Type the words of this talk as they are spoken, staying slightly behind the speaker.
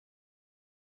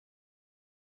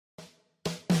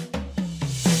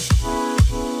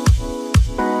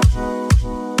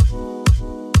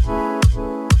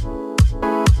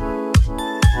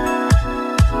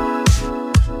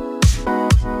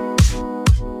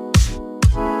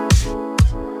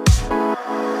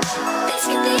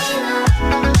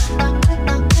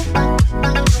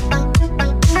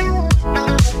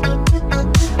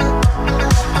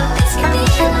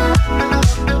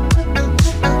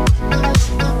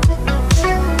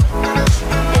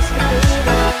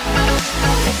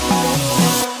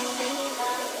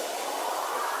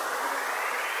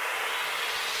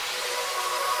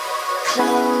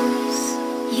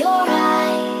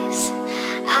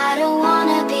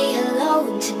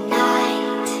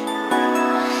tonight.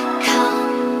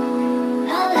 Come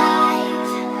alive.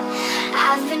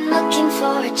 I've been looking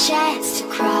for a chance to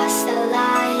cross the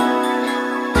line.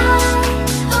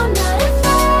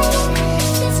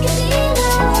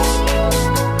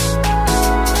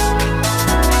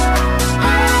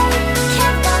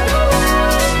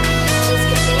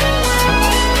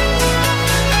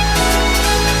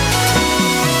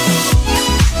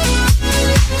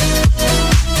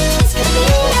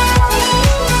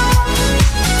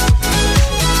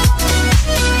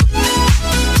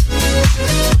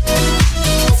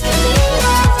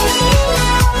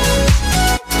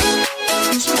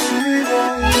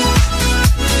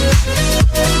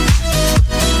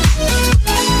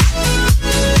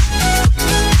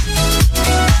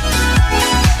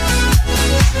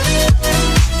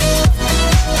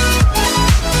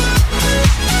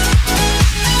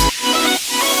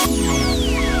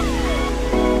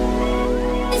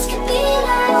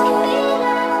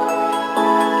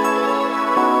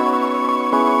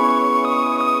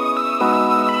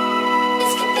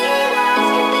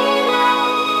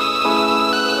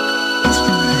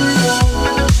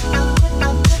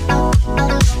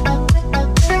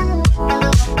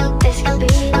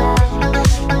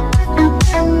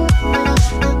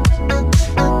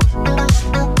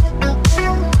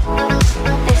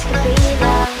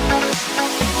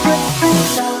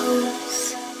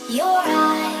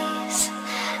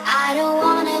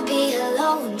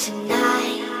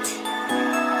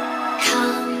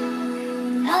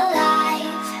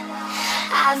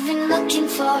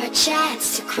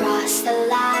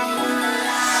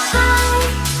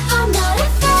 I'm not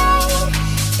afraid,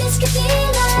 this could be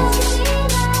love.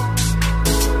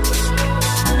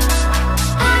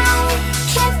 I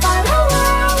can't find a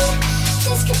word,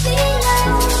 this could be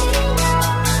love.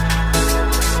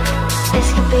 This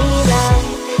could be love.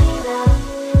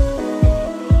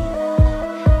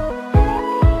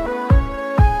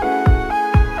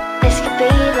 This could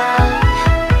be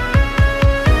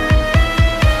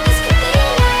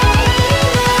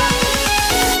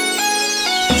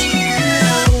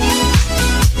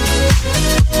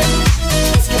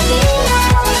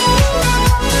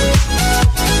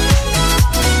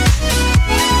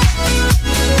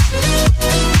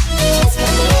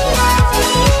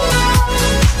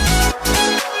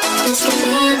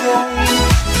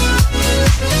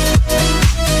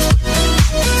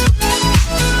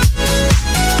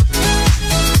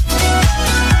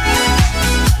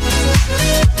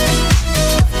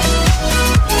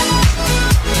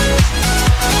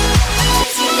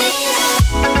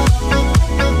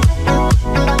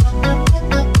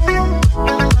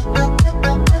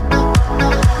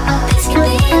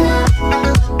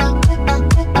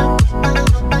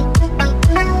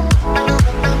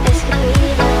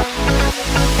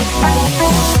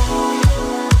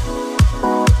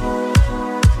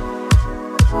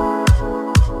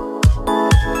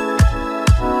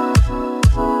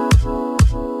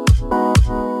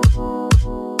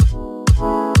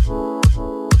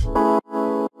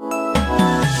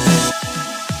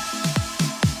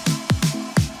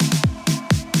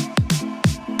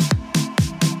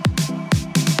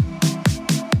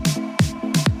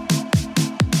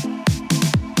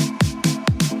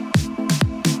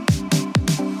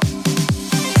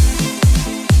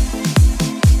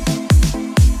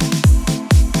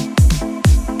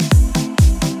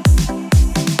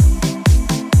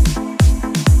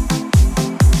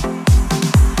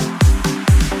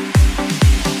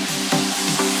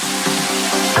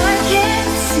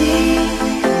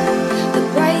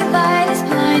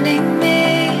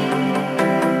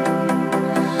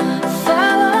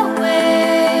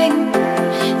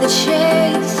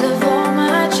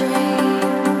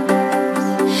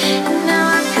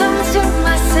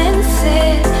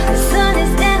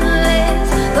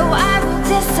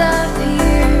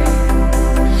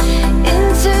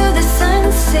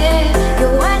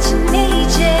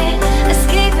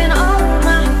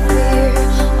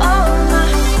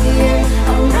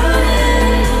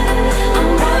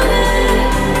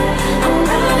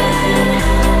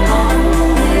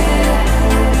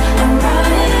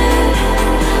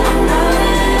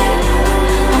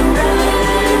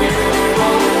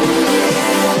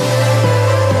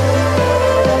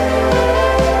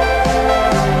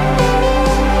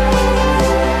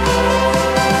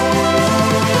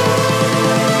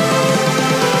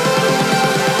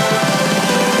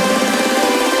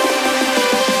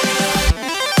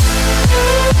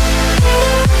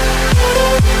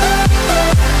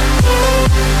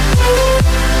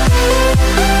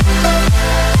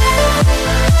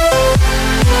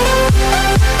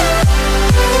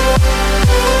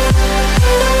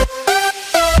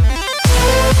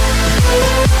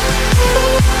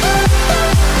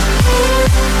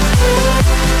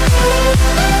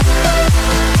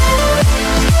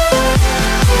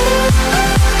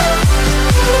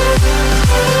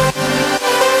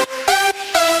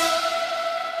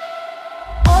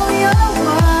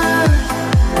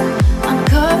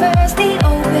across the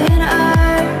open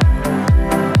earth,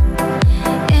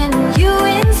 and you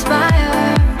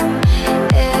inspire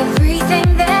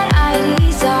everything that I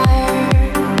desire.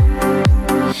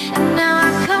 And now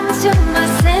I come to my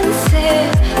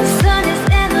senses. The sun is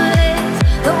endless,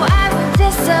 though I would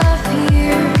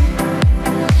disappear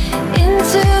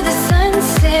into the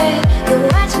sunset. You're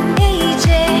watching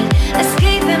aging,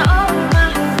 escaping all of my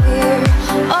fear,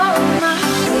 all of my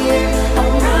fear.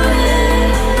 I'm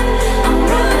running, I'm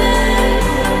running,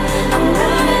 I'm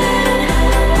running,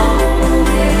 oh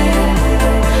yeah.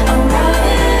 I'm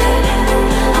running,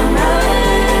 I'm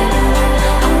running,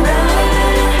 I'm running,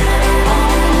 oh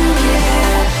yeah.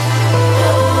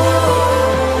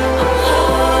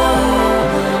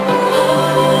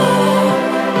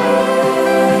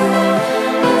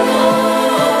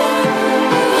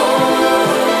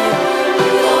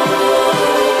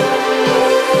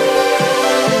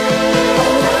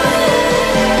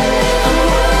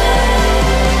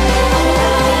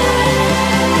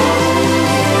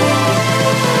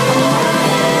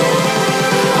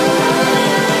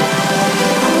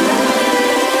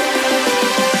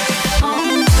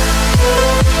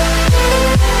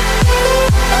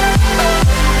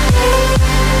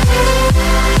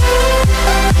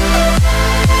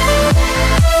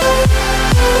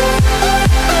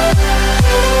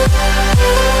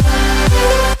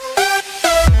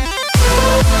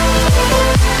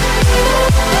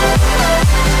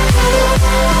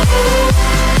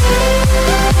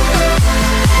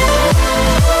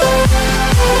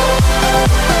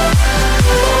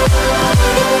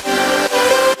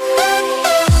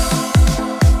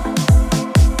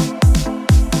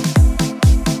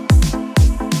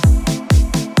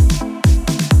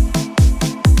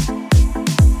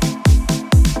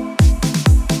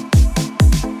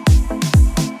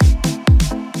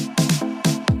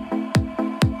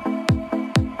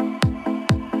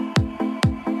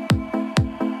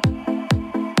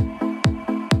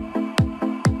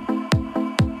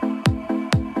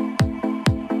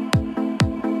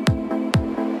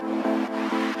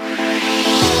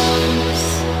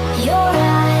 Your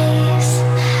eyes,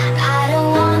 I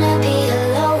don't wanna be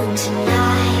alone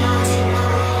tonight.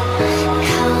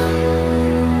 Come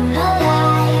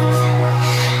alive.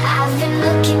 I've been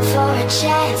looking for a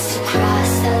chance to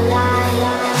cross the line.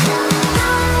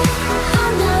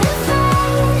 I'm not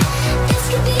afraid. This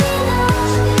could be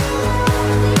love.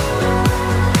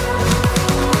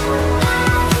 I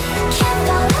can't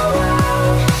follow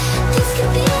away. This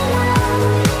could be love.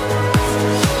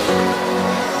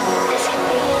 This could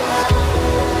be love.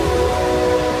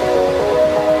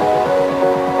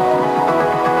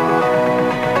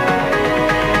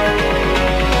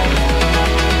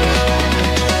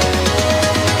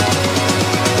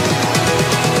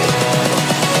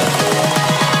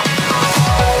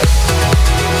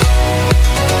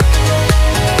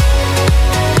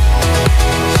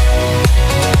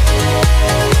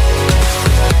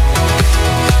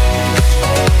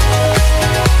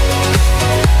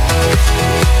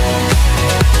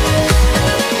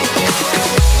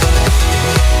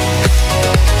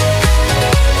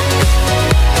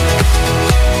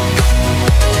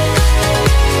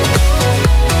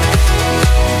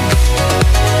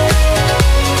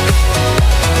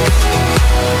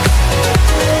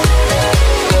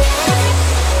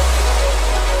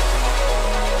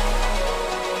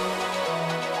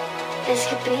 This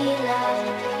could be love.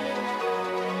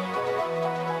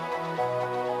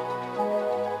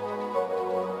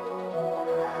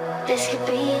 This could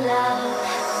be love.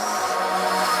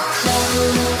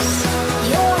 Close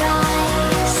your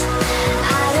eyes.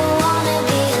 I don't wanna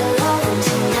be alone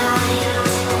tonight.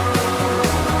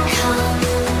 Come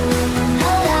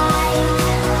alive.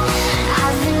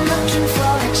 I've been looking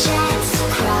for a chance to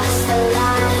cross the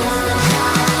line.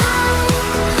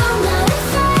 I'm not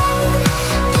afraid.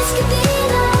 This could be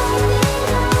love.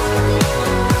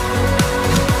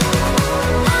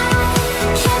 I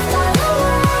can't follow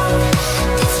away.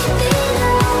 This could be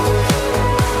love.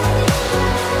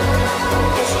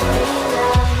 This could be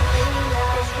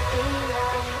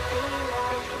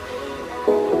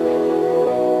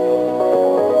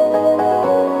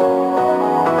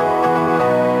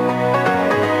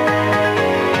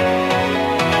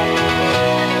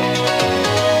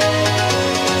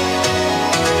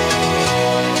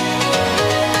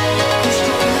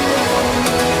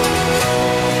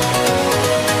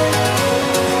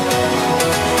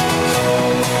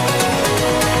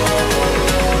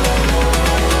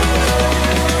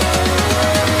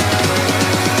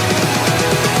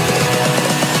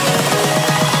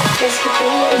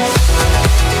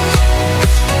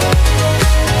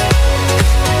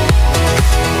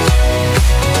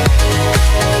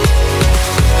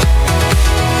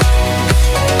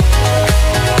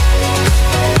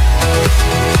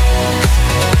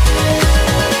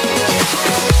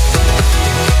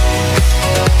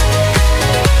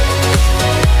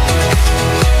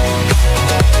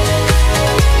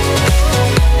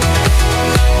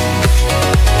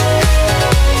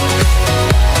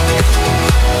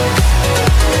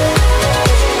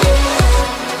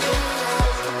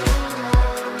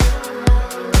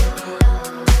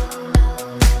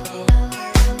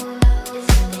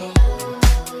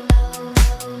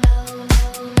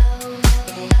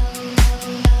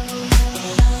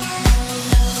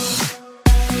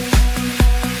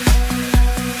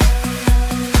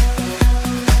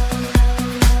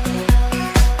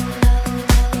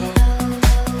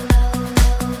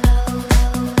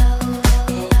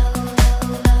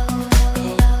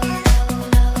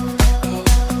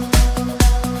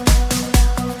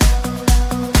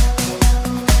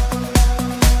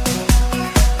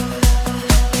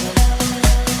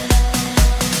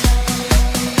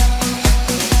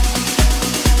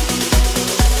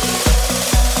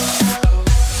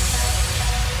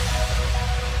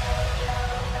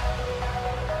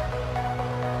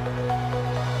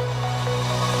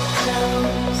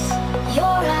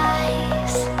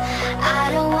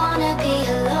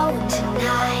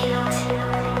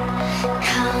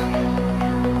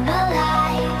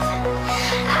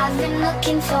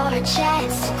looking for a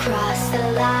chance to cross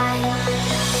the line.